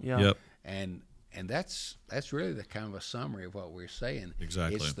alone. Yeah. Yep. And that's really the kind of a summary of what we're saying.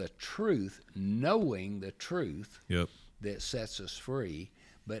 Exactly. It's the truth, knowing the truth, Yep. that sets us free.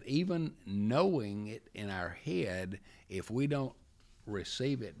 But even knowing it in our head, if we don't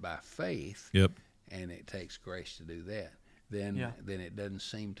receive it by faith, and it takes grace to do that, then it doesn't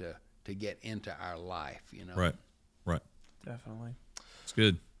seem to get into our life, you know. Right. Definitely. It's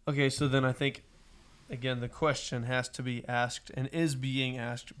good. Okay, so then I think, again, the question has to be asked, and is being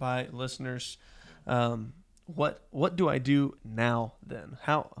asked by listeners. What do I do now then?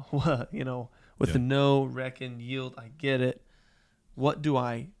 How, you know, with the know, reckon, yield, I get it. What do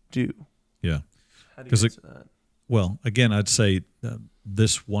I do? Yeah. How do you answer that? Well, again, I'd say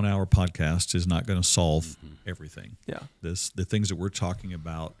this 1 hour podcast is not going to solve everything. Yeah. The things that we're talking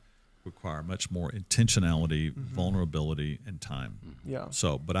about require much more intentionality, vulnerability, and time. Yeah.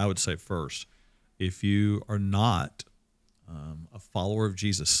 So, but I would say first, if you are not a follower of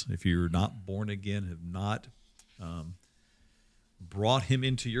Jesus, if you're not born again, have not brought him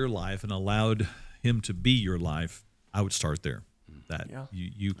into your life and allowed him to be your life, I would start there. That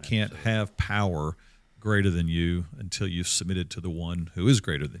you can't have power greater than you until you've submitted to the one who is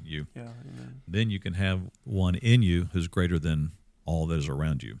greater than you. Yeah, amen. Then you can have one in you who's greater than all that is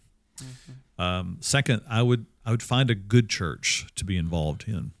around you. Second, I would find a good church to be involved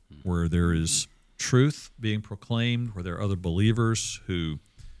in, where there is truth being proclaimed, where there are other believers who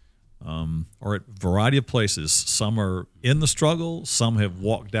are at a variety of places. Some are in the struggle, some have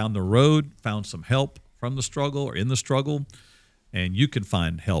walked down the road, found some help from the struggle or in the struggle, and you can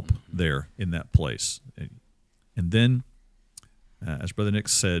find help there in that place. And then, as Brother Nick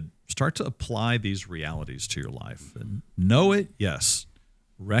said, start to apply these realities to your life. And know it, yes.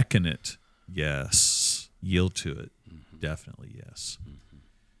 Reckon it, yes. Yield to it, definitely yes.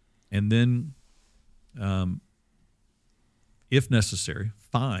 And then, if necessary,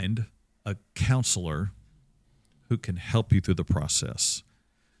 find a counselor who can help you through the process.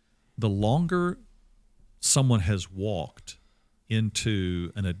 The longer someone has walked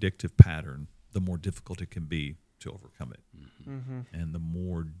into an addictive pattern, the more difficult it can be to overcome it. And the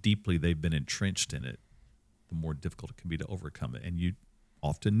more deeply they've been entrenched in it, the more difficult it can be to overcome it. And you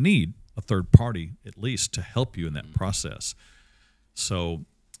often need a third party, at least, to help you in that process. So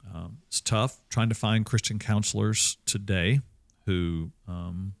it's tough trying to find Christian counselors today who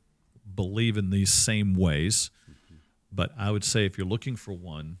believe in these same ways. But I would say if you're looking for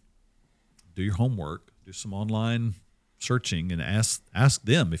one, do your homework, do some online searching, and ask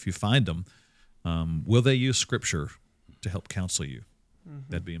them, if you find them, will they use Scripture to help counsel you?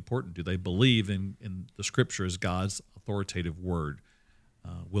 That'd be important. Do they believe in the Scripture as God's authoritative word?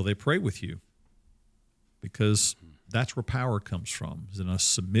 Will they pray with you? Because That's where power comes from, is in us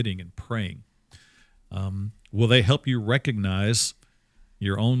submitting and praying. Will they help you recognize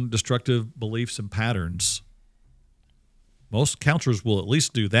your own destructive beliefs and patterns? Most counselors will at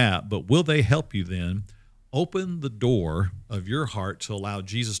least do that, but will they help you then open the door of your heart to allow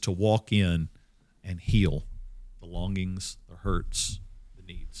Jesus to walk in and heal the longings, the hurts, the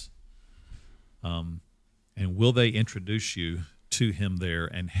needs? And will they introduce you to him there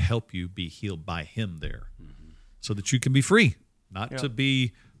and help you be healed by him there, so that you can be free, not to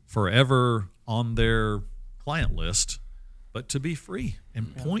be forever on their client list, but to be free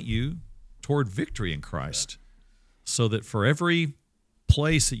and point you toward victory in Christ, so that for every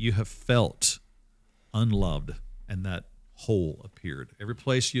place that you have felt unloved and that hole appeared, every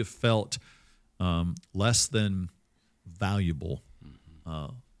place you have felt less than valuable,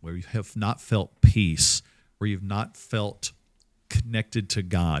 where you have not felt peace, where you've not felt connected to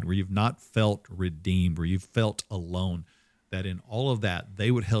God, where you've not felt redeemed, where you've felt alone, that in all of that,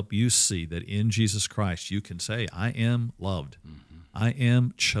 they would help you see that in Jesus Christ, you can say, I am loved. I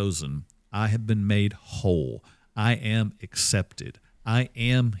am chosen. I have been made whole. I am accepted. I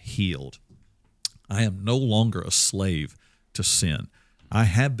am healed. I am no longer a slave to sin. I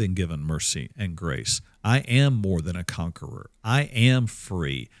have been given mercy and grace. I am more than a conqueror. I am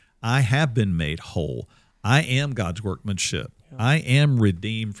free. I have been made whole. I am God's workmanship. I am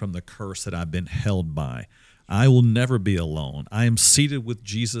redeemed from the curse that I've been held by. I will never be alone. I am seated with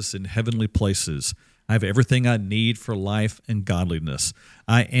Jesus in heavenly places. I have everything I need for life and godliness.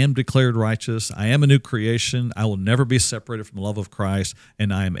 I am declared righteous. I am a new creation. I will never be separated from the love of Christ,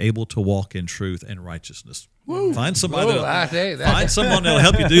 and I am able to walk in truth and righteousness. Woo. Find somebody. Find someone that'll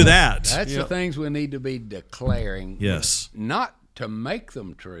help you do that. That's the things we need to be declaring. Yes. Not to make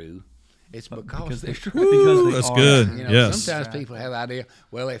them true. It's because they're true. Because that's good. You know, sometimes people have the idea,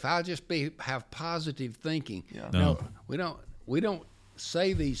 well, if I'll just have positive thinking. No, we don't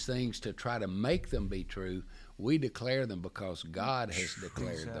say these things to try to make them be true. We declare them because God has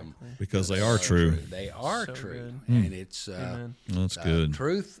declared them. Because they are true. They are true. And it's that's good.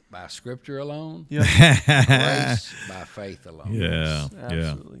 Truth by Scripture alone. Yep. Grace by faith alone. Yeah.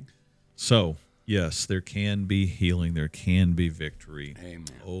 Absolutely. Yeah. So, yes, there can be healing. There can be victory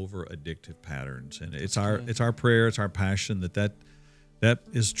over addictive patterns, and it's our prayer, it's our passion that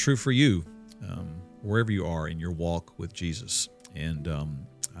is true for you, wherever you are in your walk with Jesus. And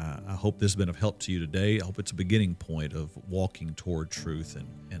I hope this has been of help to you today. I hope it's a beginning point of walking toward truth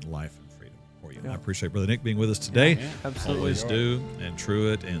and life and freedom for you. Yeah. I appreciate Brother Nick being with us today. Yeah, absolutely. Always do, and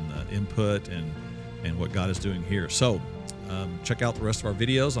Truett and input and what God is doing here. So. Check out the rest of our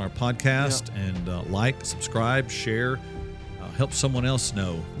videos on our podcast and like, subscribe, share, help someone else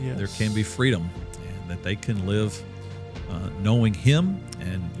know there can be freedom and that they can live knowing Him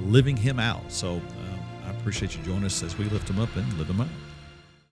and living Him out. So I appreciate you joining us as we lift Him up and live Him out.